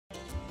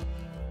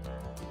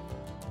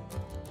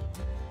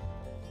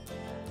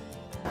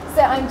So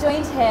I'm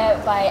joined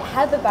here by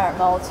Heather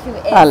Barrett-Mould, who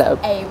is Hello.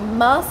 a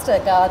master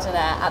gardener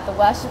at the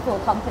Worshipful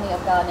Company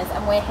of Gardeners,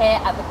 and we're here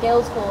at the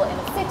Guildhall in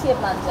the City of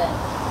London.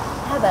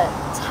 Heather,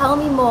 tell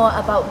me more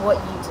about what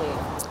you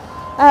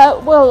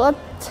do. Well, I'll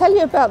tell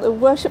you about the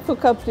Worshipful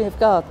Company of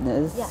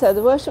Gardeners. Yes. So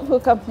the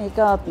Worshipful Company of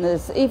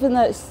Gardeners, even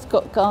though it's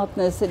got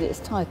gardeners in its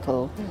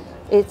title,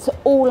 it's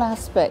all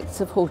aspects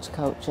of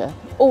horticulture,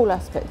 all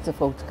aspects of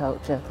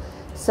horticulture.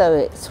 So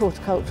it's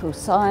horticultural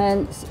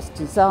science, it's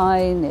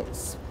design,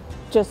 it's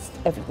just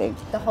everything.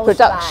 The whole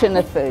production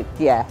shebang. of food,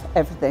 yeah,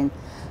 everything.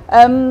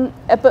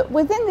 But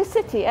within the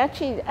city,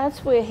 actually,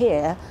 as we're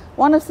here,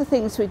 one of the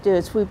things we do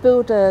is we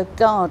build a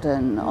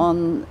garden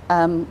on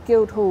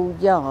Guildhall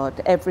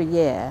Yard every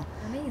year.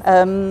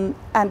 Amazing.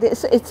 And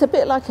it's a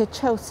bit like a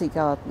Chelsea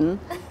garden,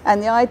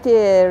 and the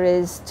idea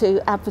is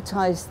to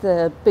advertise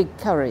the big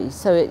curry.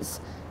 So it's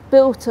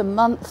built a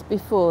month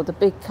before the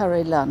big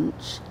curry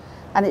lunch,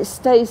 and it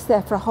stays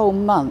there for a whole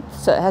month,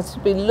 so it has to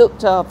be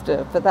looked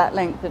after for that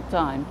length of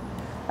time.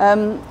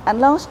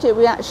 And last year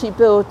we actually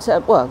built,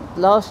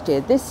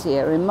 this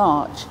year in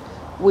March,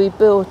 we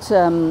built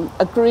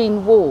a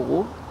green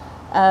wall,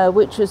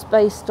 which was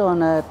based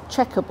on a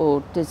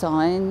checkerboard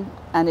design,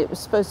 and it was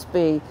supposed to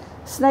be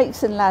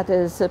snakes and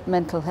ladders of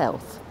mental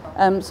health.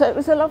 So it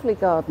was a lovely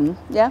garden,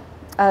 yeah.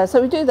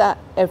 So we do that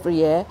every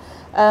year.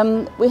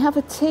 We have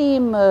a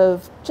team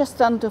of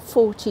just under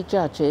 40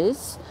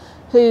 judges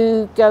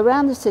who go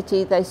around the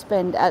city. They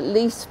spend at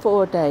least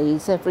 4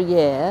 days every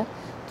year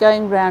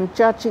going around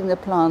judging the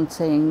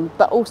planting,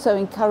 but also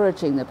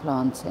encouraging the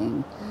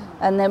planting.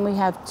 And then we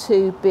have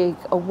 2 big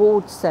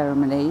award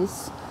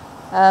ceremonies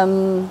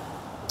to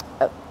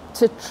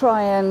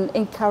try and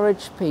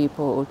encourage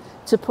people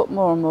to put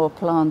more and more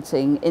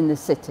planting in the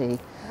city.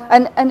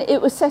 Wow. And it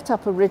was set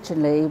up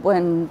originally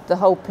when the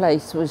whole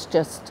place was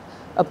just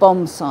a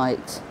bomb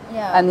site.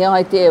 Yeah. And the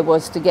idea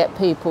was to get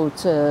people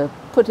to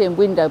put in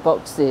window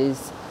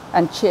boxes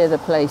and cheer the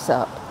place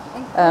up.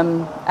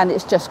 And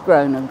it's just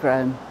grown and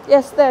grown.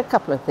 Yes, there are a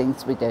couple of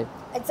things we do.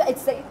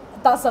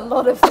 That's a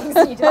lot of things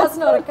you do. That's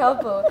not a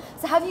couple.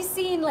 So have you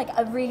seen like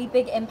a really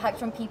big impact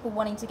from people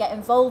wanting to get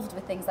involved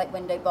with things like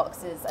window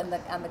boxes and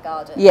the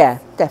garden? Yeah,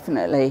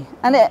 definitely.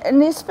 And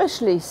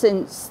especially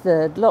since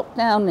the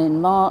lockdown in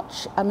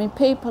March, I mean,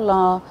 people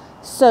are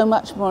so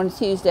much more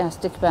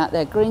enthusiastic about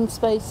their green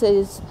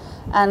spaces,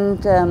 and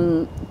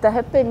there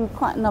have been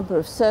quite a number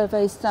of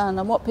surveys done,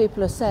 and what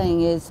people are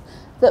saying is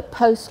that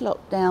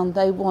post-lockdown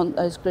they want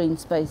those green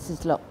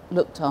spaces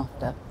looked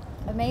after.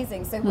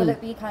 Amazing. So will it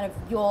be kind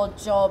of your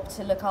job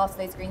to look after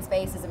those green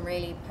spaces and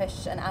really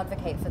push and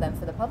advocate for them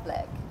for the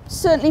public?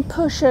 Certainly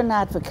push and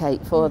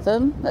advocate for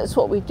them. That's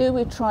what we do.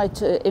 We try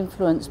to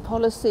influence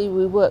policy.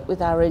 We work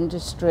with our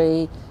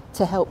industry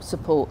to help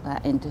support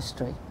that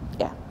industry.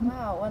 Yeah.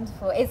 Wow,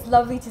 wonderful. It's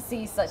lovely to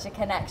see such a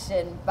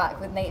connection back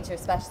with nature,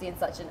 especially in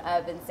such an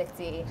urban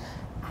city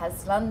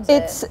as London.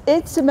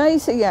 It's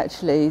amazing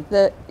actually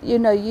that, you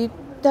know, you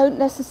don't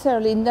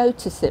necessarily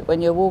notice it when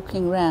you're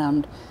walking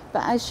around,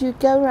 but as you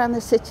go around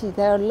the city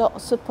there are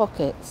lots of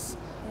pockets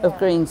of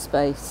green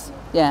space.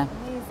 Yeah.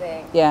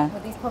 Amazing. Yeah.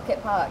 With these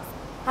pocket parks.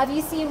 Have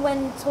you seen,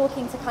 when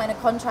talking to kind of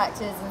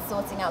contractors and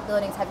sorting out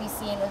buildings, have you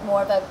seen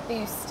more of a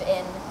boost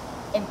in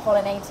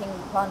pollinating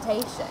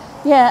plantation?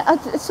 Yeah,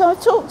 so I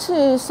talked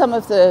to some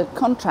of the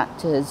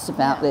contractors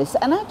about this,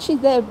 and actually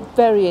they're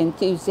very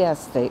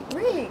enthusiastic.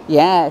 Really?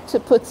 Yeah, to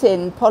put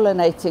in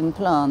pollinating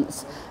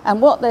plants.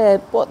 And what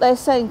they're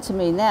saying to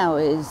me now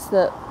is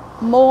that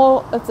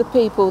more of the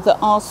people that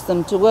ask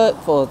them to work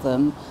for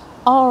them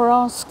are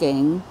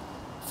asking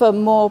for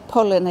more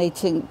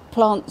pollinating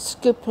plants,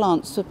 good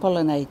plants for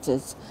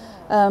pollinators.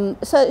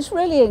 So it's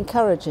really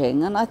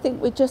encouraging, and I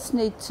think we just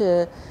need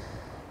to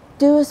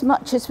do as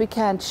much as we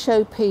can to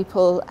show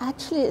people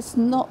actually it's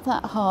not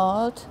that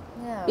hard.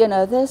 Yeah. You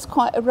know, there's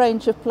quite a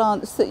range of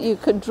plants that you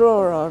can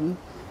draw on,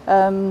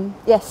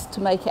 yes,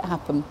 to make it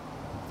happen.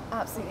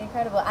 Absolutely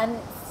incredible. And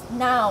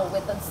now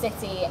with the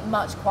city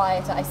much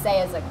quieter, I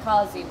say as a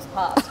car zooms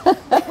past,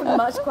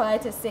 much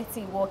quieter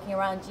city walking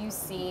around, do you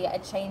see a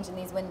change in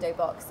these window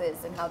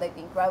boxes and how they've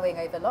been growing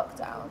over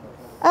lockdown?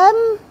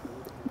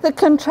 The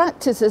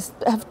contractors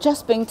have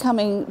just been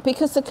coming,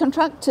 because the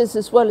contractors,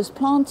 as well as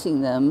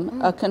planting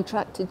them, are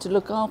contracted to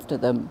look after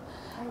them.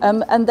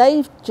 And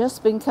they've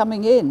just been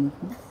coming in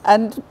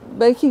and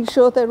making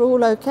sure they're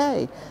all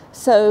okay.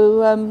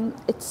 So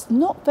it's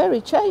not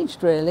very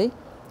changed, really.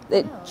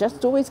 It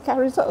just always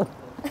carries on.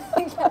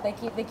 Yeah, they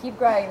keep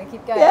growing, they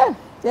keep going. Yeah,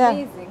 yeah.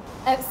 Amazing.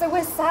 So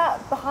we're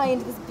sat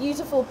behind this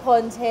beautiful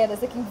pond here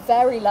that's looking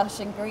very lush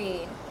and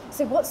green.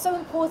 So what's so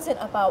important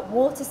about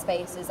water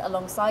spaces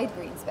alongside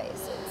green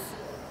spaces?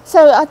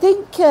 So I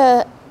think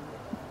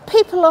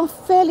people are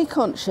fairly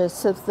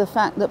conscious of the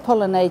fact that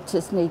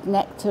pollinators need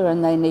nectar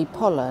and they need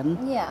pollen,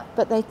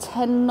 but they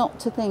tend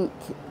not to think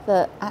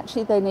that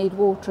actually they need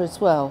water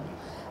as well.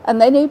 And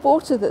they need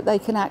water that they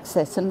can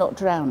access and not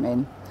drown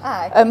in.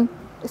 Okay.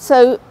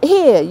 So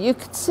here you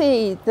could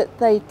see that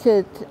they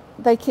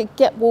could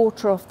get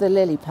water off the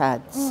lily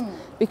pads.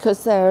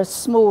 because there are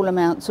small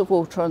amounts of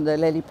water on the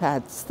lily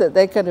pads that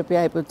they're going to be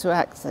able to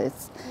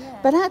access. Yeah.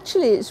 But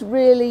actually it's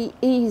really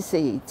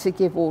easy to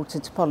give water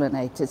to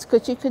pollinators,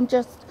 because you can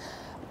just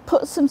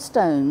put some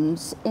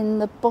stones in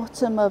the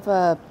bottom of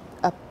a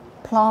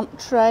plant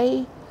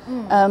tray,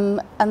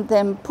 and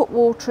then put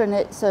water in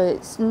it so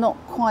it's not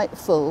quite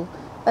full,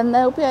 and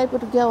they'll be able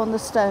to go on the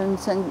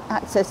stones and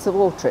access the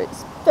water.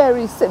 It's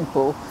very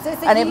simple,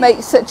 and it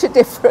makes such a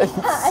difference.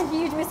 A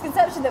huge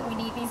misconception that we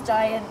need these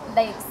giant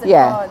lakes and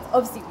Yeah. ponds.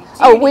 Obviously we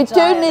do We need do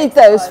giant need lakes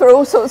those and for ponds.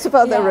 all sorts of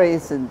other Yeah.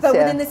 reasons. But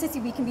yeah. within the city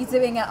we can be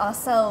doing it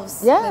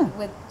ourselves Yeah.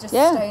 with just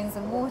Yeah. stones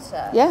and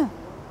water. Yeah.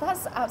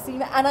 That's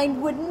absolutely, and I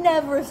would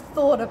never have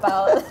thought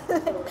about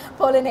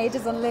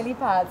pollinators on lily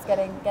pads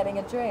getting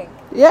a drink.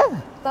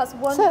 Yeah. That's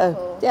wonderful.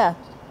 So, yeah.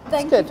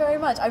 Thank it's you good. very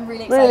much. I'm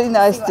really excited Really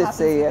nice to see to what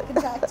see happens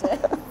with the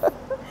contractor.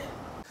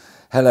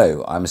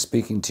 Hello, I'm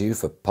speaking to you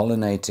for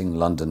Pollinating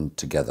London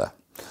Together.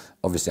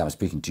 Obviously, I'm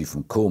speaking to you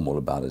from Cornwall,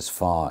 about as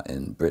far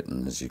in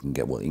Britain as you can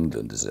get, well,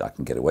 England, as I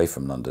can get away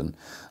from London,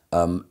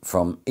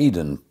 from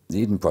Eden, the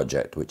Eden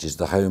Project, which is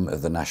the home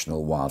of the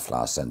National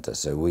Wildflower Centre.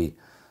 So we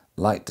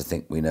like to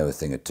think we know a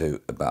thing or two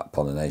about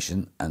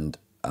pollination and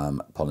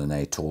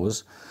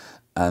pollinators,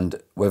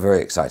 and we're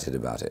very excited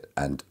about it.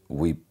 And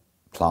we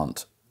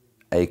plant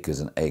acres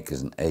and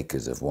acres and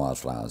acres of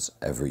wildflowers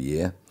every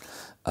year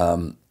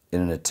in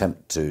an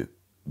attempt to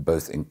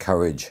both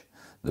encourage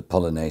the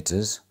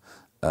pollinators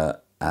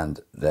and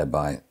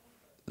thereby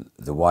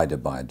the wider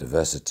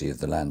biodiversity of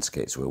the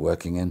landscapes we're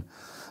working in,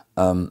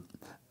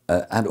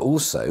 and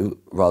also,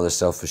 rather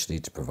selfishly,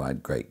 to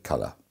provide great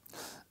colour.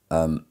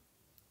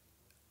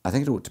 I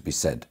think it ought to be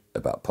said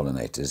about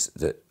pollinators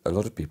that a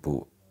lot of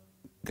people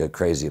go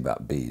crazy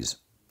about bees.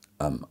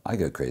 I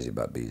go crazy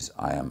about bees.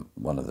 I am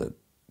one of the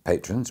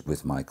patrons,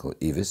 with Michael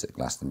Eavis at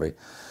Glastonbury,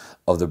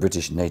 of the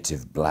British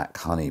native black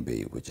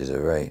honeybee, which is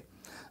a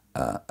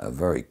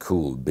very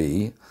cool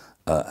bee,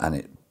 and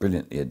it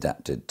brilliantly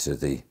adapted to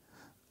the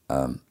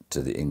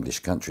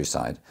English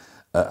countryside.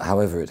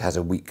 However, it has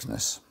a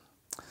weakness.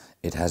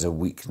 It has a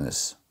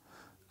weakness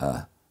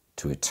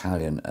to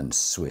Italian and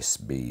Swiss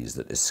bees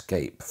that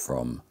escape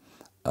from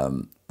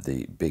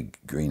the big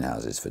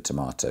greenhouses for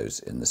tomatoes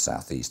in the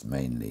southeast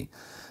mainly,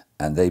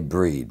 and they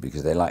breed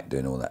because they like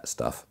doing all that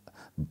stuff,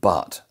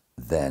 but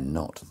they're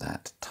not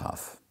that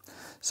tough.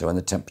 So when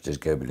the temperatures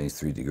go beneath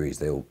 3 degrees,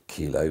 they all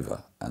keel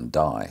over and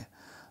die,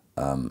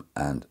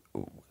 and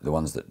the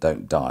ones that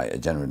don't die are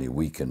generally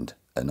weakened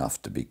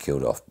enough to be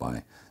killed off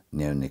by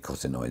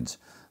neonicotinoids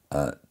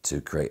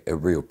to create a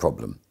real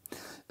problem.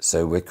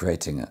 So we're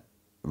creating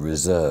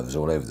reserves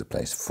all over the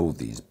place for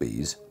these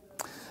bees.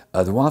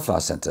 The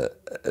Wildflower Centre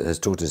has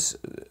taught us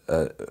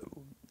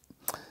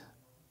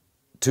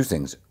two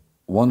things,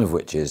 one of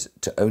which is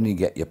to only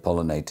get your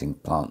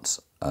pollinating plants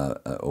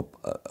or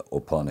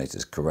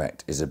pollinators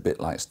correct is a bit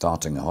like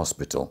starting a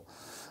hospital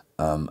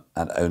and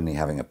only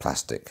having a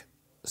plastic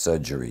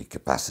surgery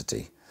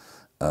capacity.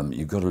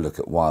 You've got to look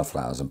at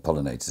wildflowers and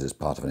pollinators as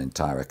part of an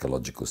entire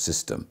ecological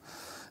system.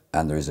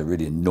 And there is a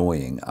really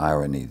annoying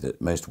irony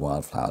that most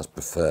wildflowers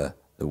prefer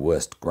the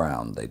worst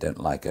ground. They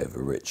don't like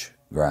over-rich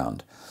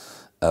ground,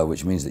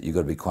 which means that you've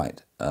got to be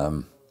quite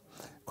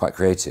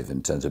creative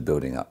in terms of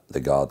building up the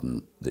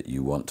garden that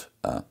you want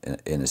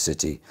in a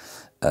city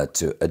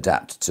to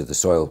adapt to the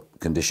soil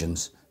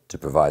conditions to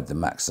provide the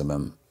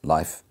maximum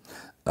life,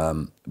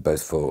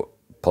 both for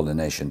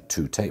pollination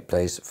to take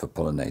place, for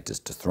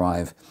pollinators to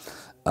thrive,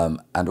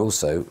 and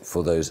also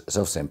for those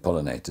self-same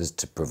pollinators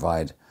to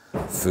provide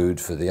food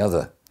for the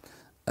other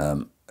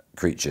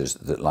creatures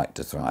that like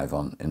to thrive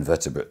on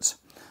invertebrates.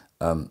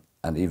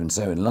 And even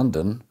so, in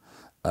London,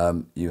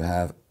 you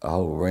have a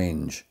whole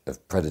range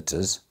of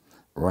predators,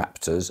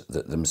 raptors,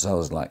 that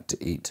themselves like to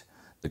eat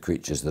the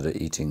creatures that are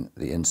eating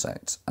the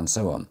insects, and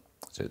so on.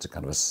 So it's a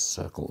kind of a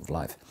circle of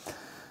life.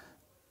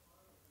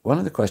 One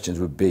of the questions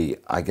would be,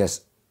 I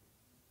guess,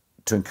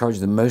 to encourage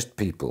the most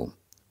people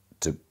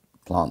to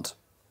plant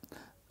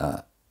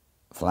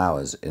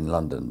flowers in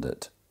London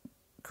that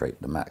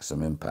create the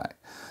maximum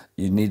impact,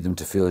 you need them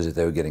to feel as if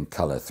they were getting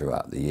colour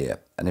throughout the year.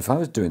 And if I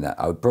was doing that,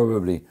 I would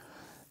probably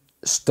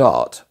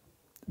start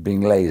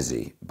being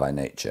lazy by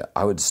nature.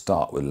 I would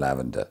start with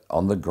lavender,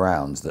 on the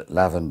grounds that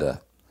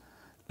lavender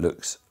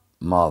looks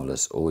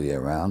marvellous all year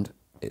round.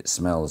 It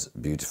smells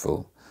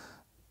beautiful.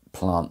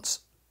 Plants,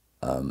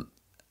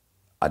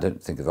 I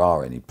don't think there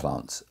are any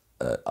plants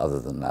other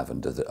than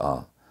lavender that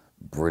are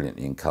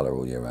brilliantly in colour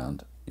all year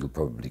round. You'll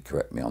probably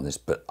correct me on this,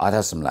 but I'd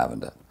have some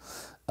lavender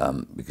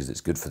because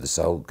it's good for the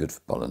soul, good for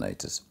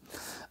pollinators.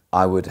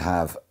 I would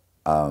have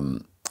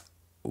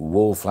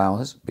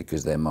wallflowers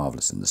because they're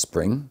marvellous in the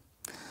spring.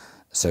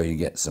 So you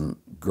get some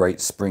great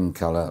spring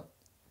colour.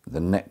 The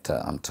nectar,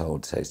 I'm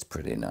told, tastes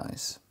pretty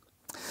nice,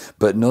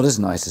 but not as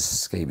nice as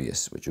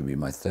scabious, which would be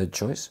my third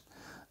choice.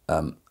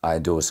 I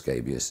adore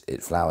scabious.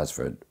 It flowers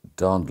for a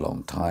darned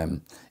long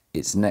time.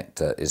 Its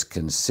nectar is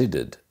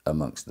considered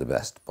amongst the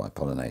best by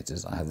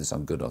pollinators. I have this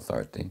on good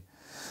authority.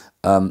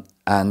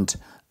 And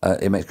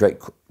it makes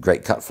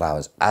great cut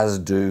flowers, as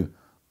do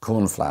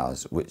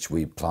cornflowers, which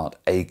we plant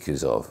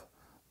acres of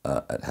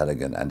at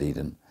Helligan and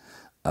Eden.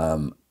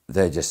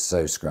 They're just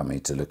so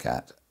scrummy to look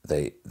at.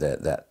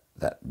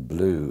 That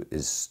blue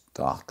is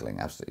startling,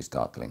 absolutely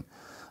startling.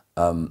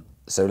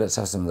 So let's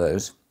have some of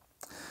those.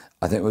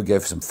 I think we'll go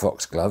for some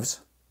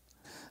foxgloves.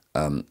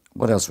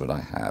 What else would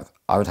I have?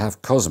 I would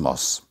have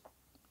cosmos.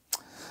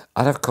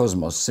 I'd have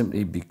cosmos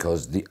simply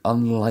because the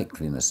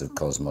unlikeliness of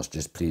cosmos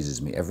just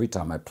pleases me. Every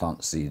time I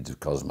plant seeds of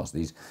cosmos,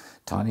 these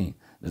tiny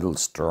little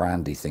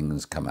strandy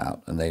things come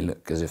out, and they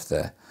look as if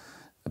they're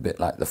a bit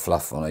like the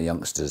fluff on a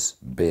youngster's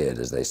beard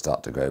as they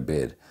start to grow a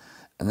beard.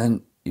 And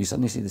then you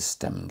suddenly see the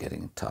stem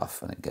getting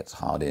tough, and it gets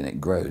hardy, and it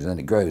grows, and then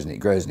it grows, and it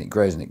grows, and it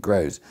grows, and it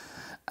grows.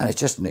 And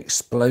it's just an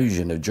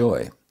explosion of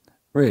joy.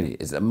 Really,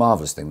 it's a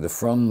marvellous thing. The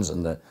fronds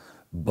and the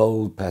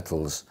bold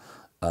petals,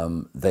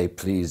 they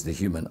please the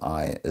human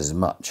eye as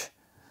much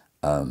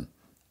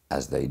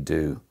as they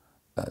do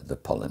the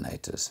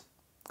pollinators.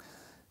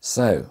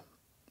 So,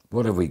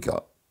 what have we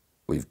got?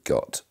 We've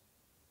got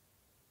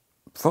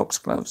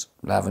foxgloves,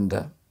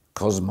 lavender,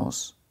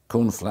 cosmos,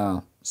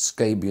 cornflower,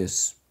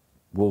 scabious,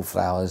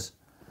 wallflowers.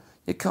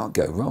 You can't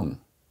go wrong.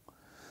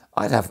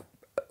 I'd have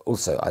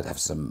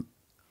some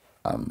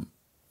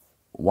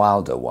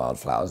wilder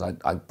wildflowers.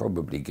 I'd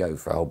probably go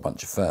for a whole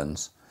bunch of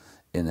ferns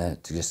in there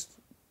to just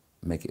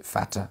make it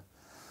fatter.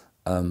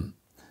 And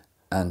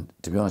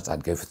to be honest,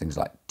 I'd go for things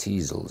like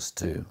teasels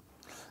too.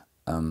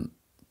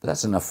 But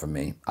that's enough from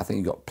me. I think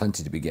you've got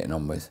plenty to be getting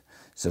on with.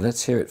 So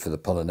let's hear it for the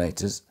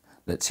pollinators.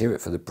 Let's hear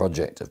it for the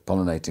project of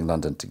Pollinating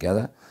London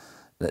Together.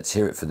 Let's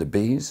hear it for the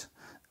bees.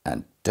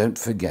 And don't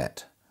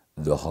forget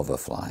the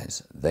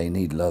hoverflies. They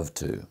need love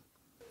too.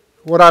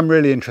 What I'm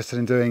really interested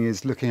in doing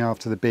is looking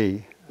after the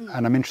bee.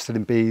 And I'm interested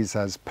in bees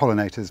as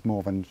pollinators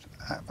more than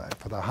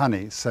for the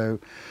honey. So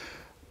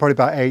probably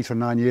about 8 or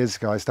 9 years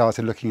ago, I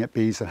started looking at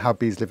bees and how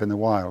bees live in the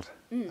wild.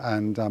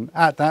 And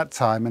at that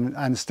time,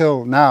 and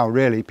still now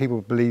really,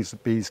 people believe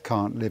that bees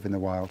can't live in the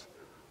wild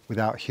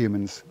without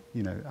humans,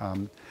 you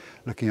know,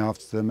 looking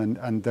after them.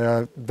 And there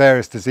are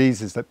various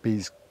diseases that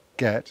bees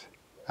get.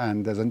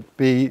 And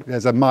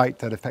there's a mite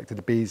that affected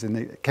the bees, and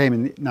it came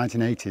in the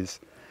 1980s,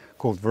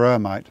 called varroa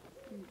mite.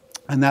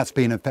 And that's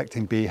been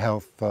affecting bee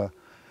health for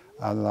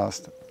the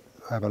last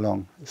however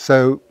long.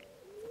 So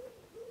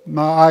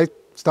I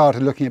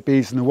started looking at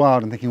bees in the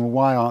wild and thinking, well,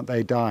 why aren't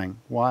they dying?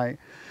 Why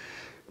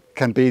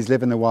can bees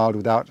live in the wild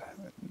without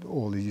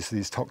all the use of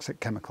these toxic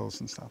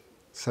chemicals and stuff?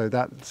 So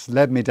that's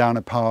led me down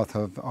a path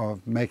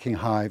of making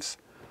hives,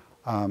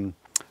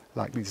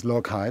 like these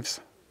log hives,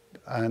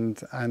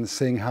 and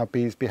seeing how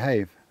bees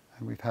behave.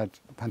 And we've had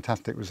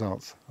fantastic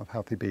results of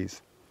healthy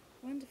bees.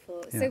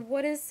 Wonderful. Yeah. So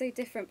what is so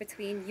different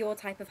between your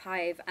type of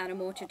hive and a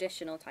more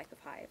traditional type of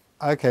hive?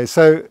 Okay,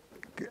 so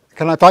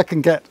if I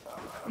can get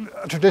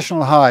a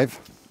traditional hive,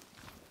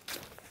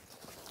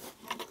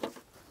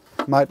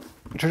 a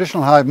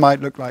traditional hive might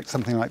look like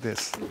something like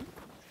this,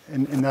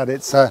 in that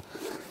it's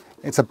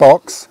a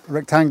box, a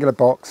rectangular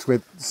box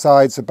with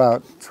sides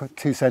about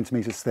 2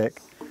 centimeters thick,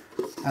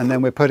 and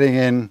then we're putting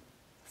in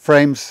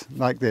frames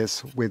like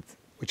this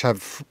which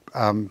have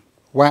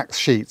wax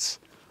sheets,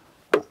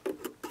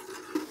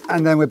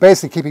 and then we're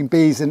basically keeping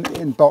bees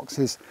in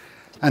boxes,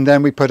 and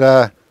then we put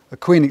a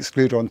queen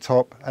excluder on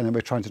top, and then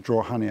we're trying to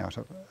draw honey out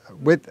of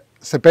it.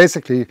 So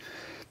basically,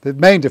 the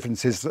main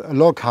difference is that a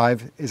log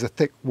hive is a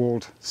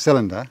thick-walled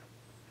cylinder,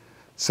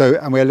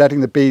 and we're letting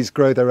the bees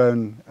grow their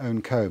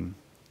own comb.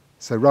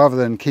 So rather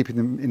than keeping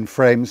them in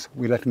frames,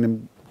 we're letting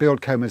them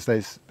build comb as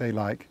they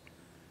like,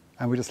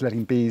 and we're just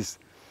letting bees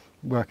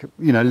work,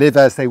 live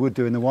as they would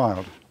do in the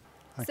wild.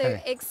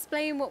 Okay. So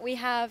explain what we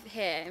have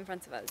here in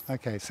front of us.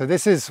 Okay, so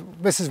this is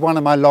one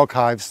of my log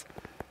hives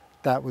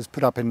that was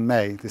put up in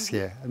May this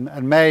year,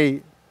 and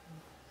May,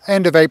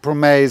 end of April,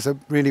 May is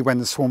really when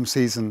the swarm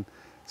season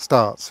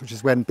starts, which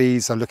is when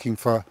bees are looking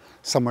for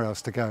somewhere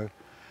else to go.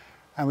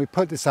 And we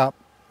put this up,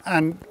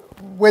 and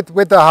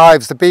with the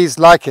hives, the bees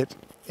like it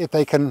if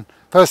they can.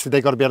 Firstly,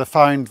 they've got to be able to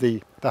find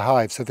the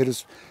hive. So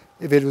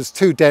if it was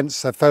too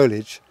dense a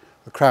foliage,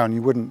 the crown,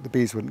 the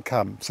bees wouldn't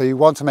come. So you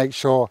want to make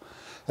sure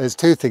there's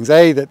two things: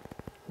 A, that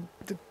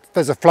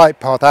there's a flight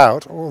path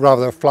out, or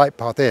rather a flight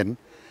path in,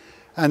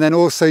 and then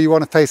also you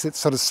want to face it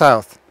sort of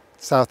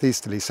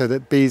southeasterly, so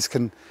that bees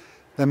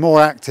they're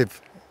more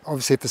active.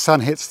 Obviously, if the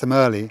sun hits them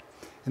early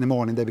in the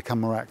morning, they become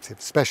more active,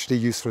 especially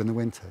useful in the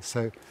winter.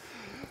 So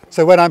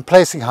when I'm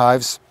placing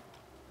hives,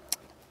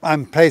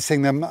 I'm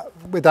placing them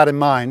with that in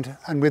mind.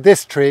 And with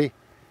this tree,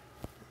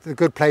 the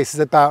good place is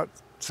about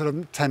sort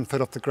of 10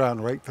 foot off the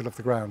ground or 8 foot off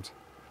the ground.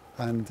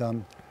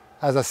 And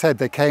as I said,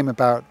 they came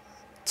about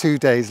 2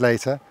 days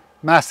later.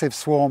 Massive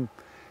swarm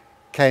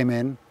came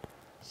in,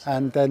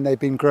 and then they've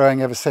been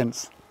growing ever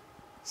since.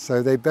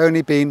 So they've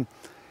only been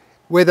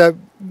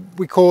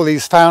we call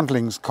these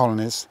foundlings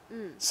colonies.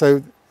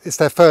 So it's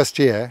their first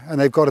year, and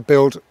they've got to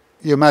build,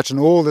 you imagine,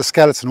 all the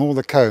skeleton, all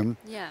the comb,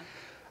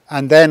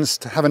 and then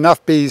have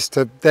enough bees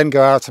to then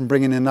go out and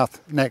bring in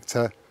enough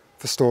nectar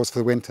for stores for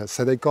the winter.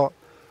 So they've got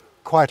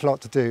quite a lot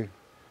to do.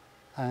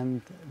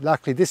 And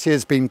luckily this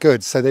year's been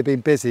good, so they've been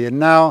busy. And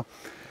now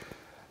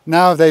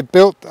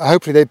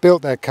hopefully they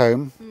built their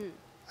comb,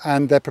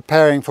 and they're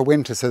preparing for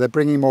winter, so they're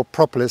bringing more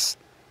propolis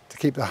to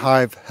keep the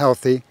hive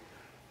healthy.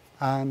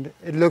 And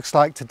it looks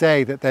like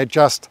today that they're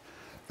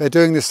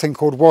doing this thing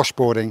called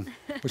washboarding,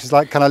 which is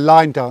like kind of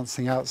line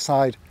dancing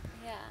outside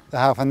the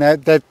hive, and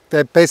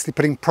they're basically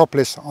putting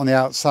propolis on the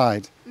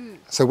outside.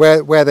 So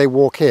where they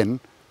walk in,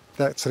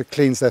 that sort of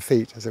cleans their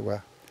feet, as it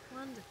were.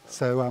 Wonderful.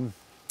 So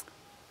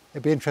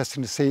it'd be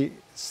interesting to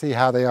see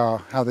how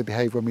they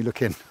behave when we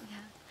look in.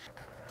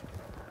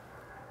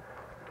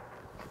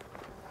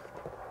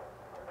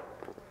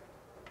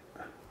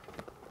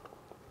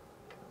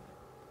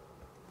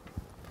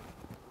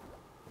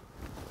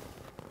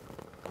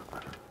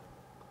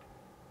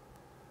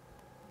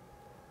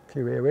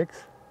 Few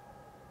earwigs.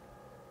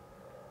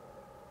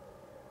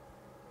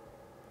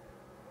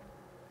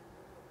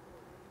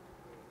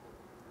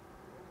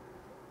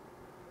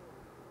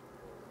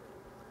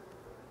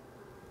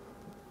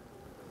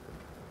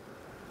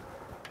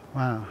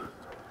 Wow.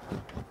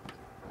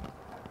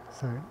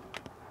 So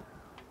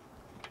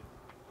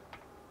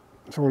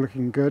it's all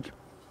looking good.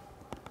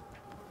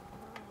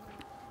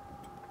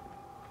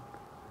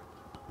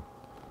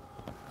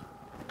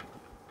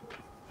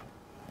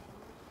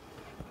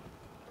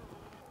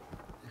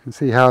 You can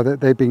see how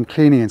they've been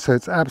cleaning, and so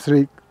it's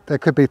absolutely, there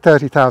could be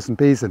 30,000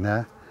 bees in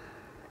there,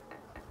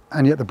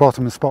 and yet the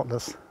bottom is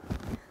spotless.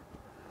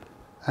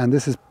 And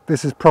this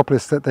is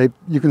propolis that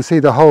you can see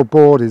the whole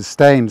board is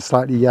stained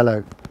slightly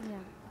yellow,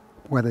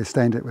 where they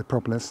stained it with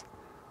propolis.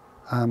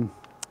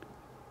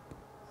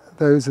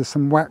 Those are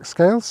some wax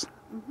scales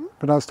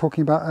that I was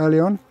talking about early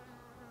on.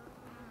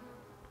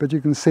 But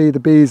you can see the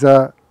bees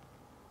are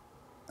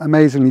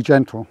amazingly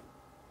gentle.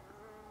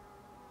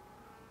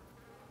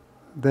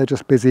 They're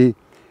just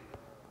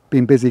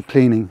been busy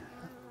cleaning.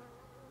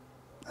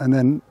 And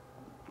then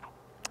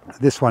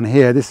this one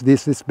here,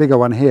 this bigger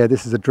one here,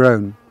 this is a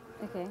drone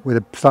with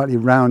a slightly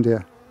round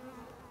ear.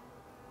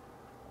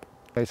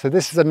 Okay, so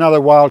this is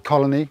another wild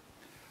colony.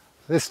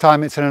 This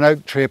time it's in an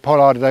oak tree, a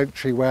pollarded oak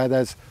tree, where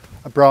there's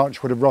a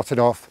branch would have rotted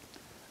off,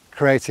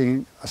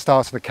 creating a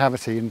start of a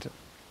cavity. And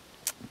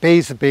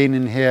bees have been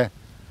in here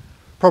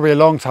probably a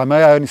long time.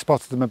 I only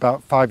spotted them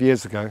about 5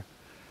 years ago.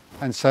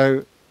 And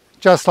so,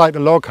 just like the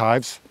log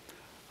hives,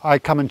 I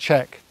come and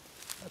check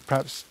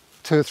perhaps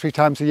 2 or 3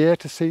 times a year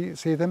to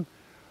see them.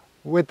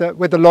 With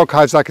the log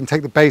hives, I can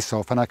take the base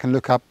off and I can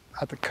look up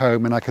at the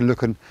comb and I can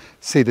look and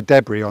see the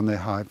debris on the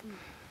hive.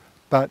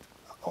 But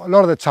a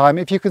lot of the time,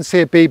 if you can see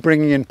a bee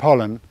bringing in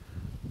pollen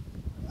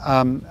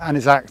and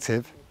is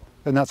active,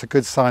 then that's a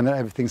good sign that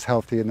everything's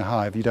healthy in the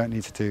hive. You don't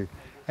need to do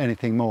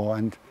anything more.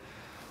 And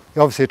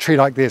obviously a tree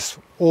like this,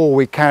 all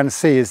we can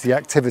see is the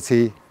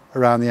activity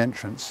around the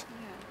entrance.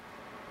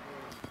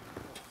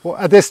 Well,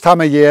 at this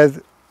time of year,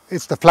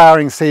 it's the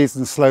flowering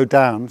season slowed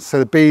down, so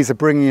the bees are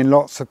bringing in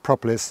lots of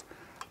propolis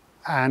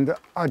and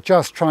are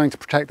just trying to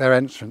protect their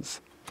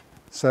entrance.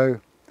 So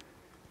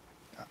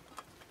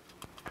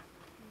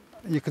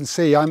you can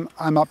see I'm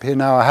up here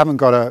now. I haven't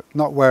got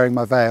not wearing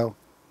my veil,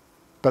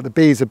 but the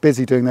bees are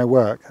busy doing their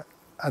work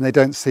and they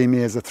don't see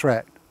me as a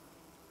threat.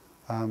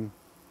 Yeah,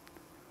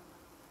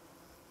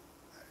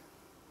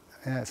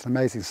 it's an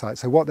amazing sight.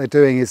 So what they're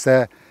doing is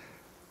they're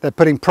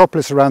putting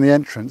propolis around the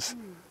entrance,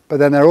 but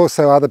then there are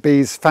also other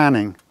bees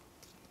fanning.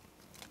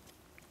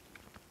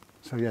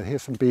 So yeah,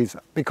 here's some bees.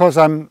 Because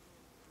I'm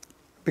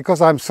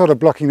sort of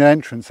blocking the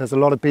entrance, there's a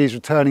lot of bees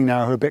returning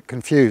now who are a bit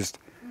confused.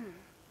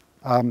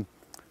 And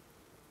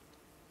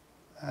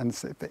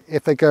so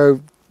if they go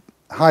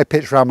high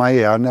pitch around my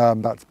ear, I know I'm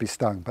about to be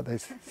stung, but they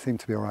seem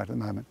to be all right at the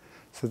moment.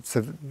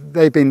 So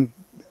they've been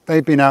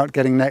out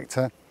getting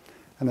nectar,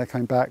 and they're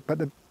coming back.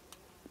 But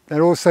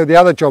they're also, the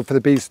other job for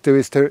the bees to do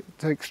is to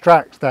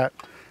extract that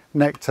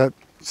nectar,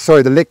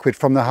 the liquid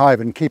from the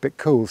hive and keep it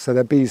cool. So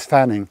they're bees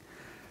fanning.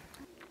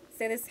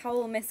 So this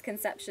whole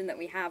misconception that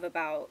we have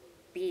about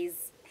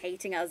bees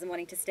hating us and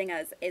wanting to sting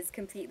us is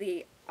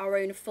completely our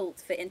own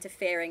fault for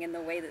interfering in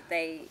the way that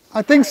they...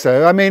 I think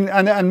so. I mean,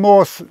 and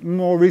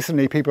more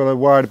recently people are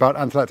worried about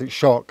anaphylactic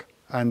shock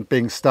and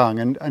being stung,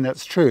 and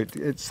that's true.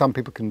 Some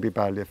people can be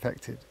badly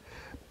affected.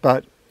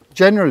 But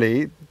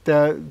generally,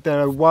 there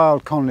are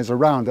wild colonies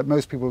around that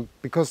most people,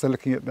 because they're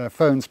looking at their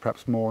phones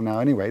perhaps more now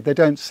anyway, they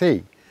don't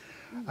see.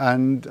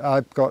 And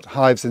I've got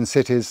hives in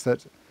cities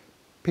that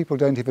people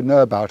don't even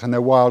know about, and they're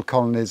wild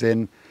colonies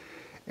in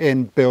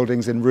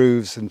buildings, in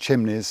roofs and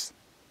chimneys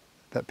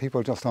that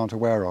people just aren't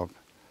aware of.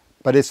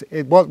 But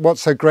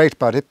what's so great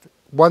about it,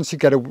 once you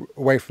get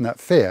away from that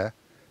fear,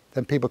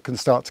 then people can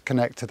start to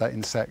connect to that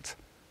insect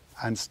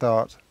and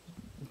start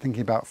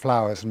thinking about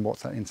flowers and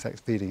what's that insect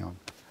feeding on,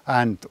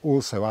 and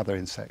also other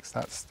insects.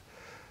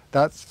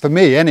 That's for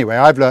me anyway.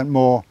 I've learned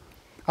more.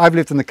 I've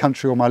lived in the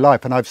country all my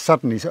life, and I've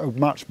suddenly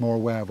much more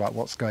aware about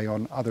what's going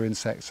on, other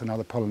insects and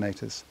other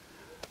pollinators.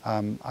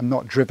 I'm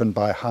not driven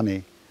by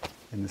honey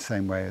in the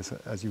same way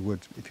as you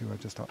would if you were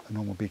just a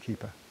normal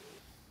beekeeper.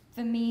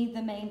 For me,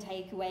 the main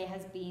takeaway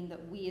has been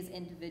that we as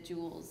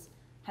individuals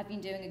have been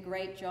doing a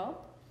great job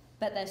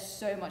but there's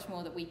so much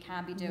more that we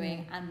can be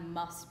doing and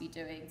must be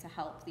doing to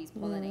help these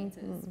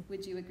pollinators.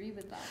 Would you agree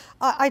with that?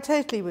 I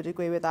totally would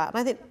agree with that.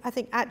 And I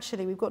think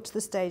actually we've got to the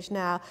stage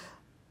now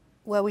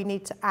where we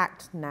need to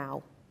act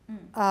now.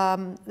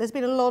 There's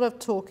been a lot of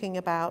talking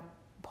about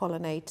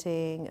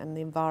pollinating and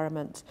the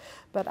environment,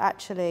 but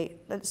actually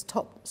let's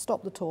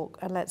stop the talk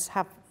and let's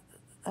have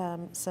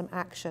some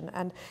action.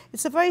 And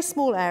it's a very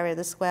small area,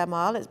 the square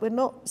mile. We're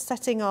not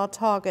setting our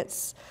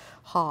targets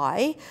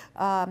high,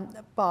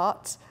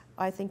 but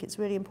I think it's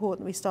really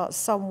important we start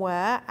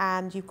somewhere,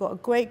 and you've got a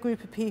great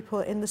group of people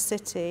in the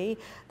city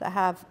that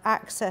have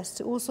access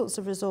to all sorts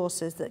of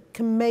resources that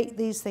can make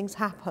these things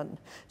happen.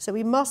 So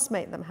we must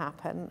make them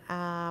happen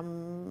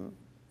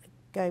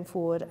going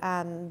forward,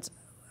 and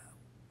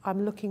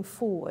I'm looking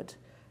forward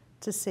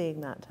to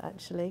seeing that,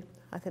 actually.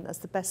 I think that's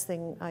the best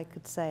thing I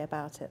could say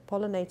about it.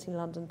 Pollinating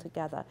London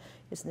Together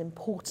is an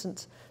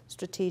important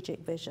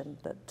strategic vision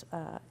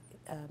that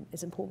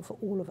is important for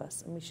all of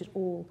us, and we should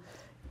all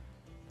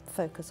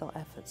focus our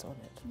efforts on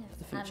it for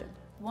the future.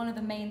 And one of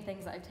the main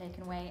things that I've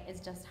taken away is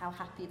just how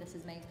happy this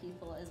has made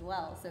people as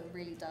well. So it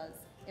really does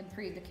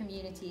improve the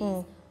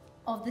communities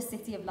of the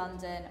City of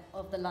London,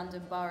 of the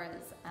London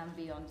boroughs and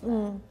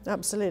beyond.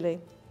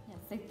 Absolutely. Yeah,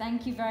 so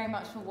thank you very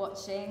much for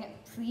watching.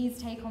 Please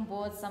take on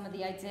board some of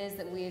the ideas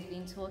that we have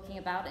been talking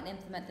about and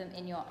implement them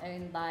in your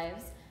own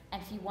lives.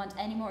 And if you want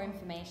any more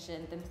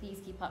information, then please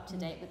keep up to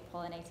date with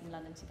Pollinating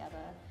London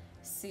Together.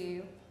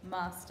 Sue,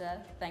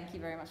 Master, thank you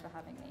very much for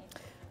having me.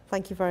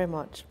 Thank you very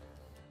much.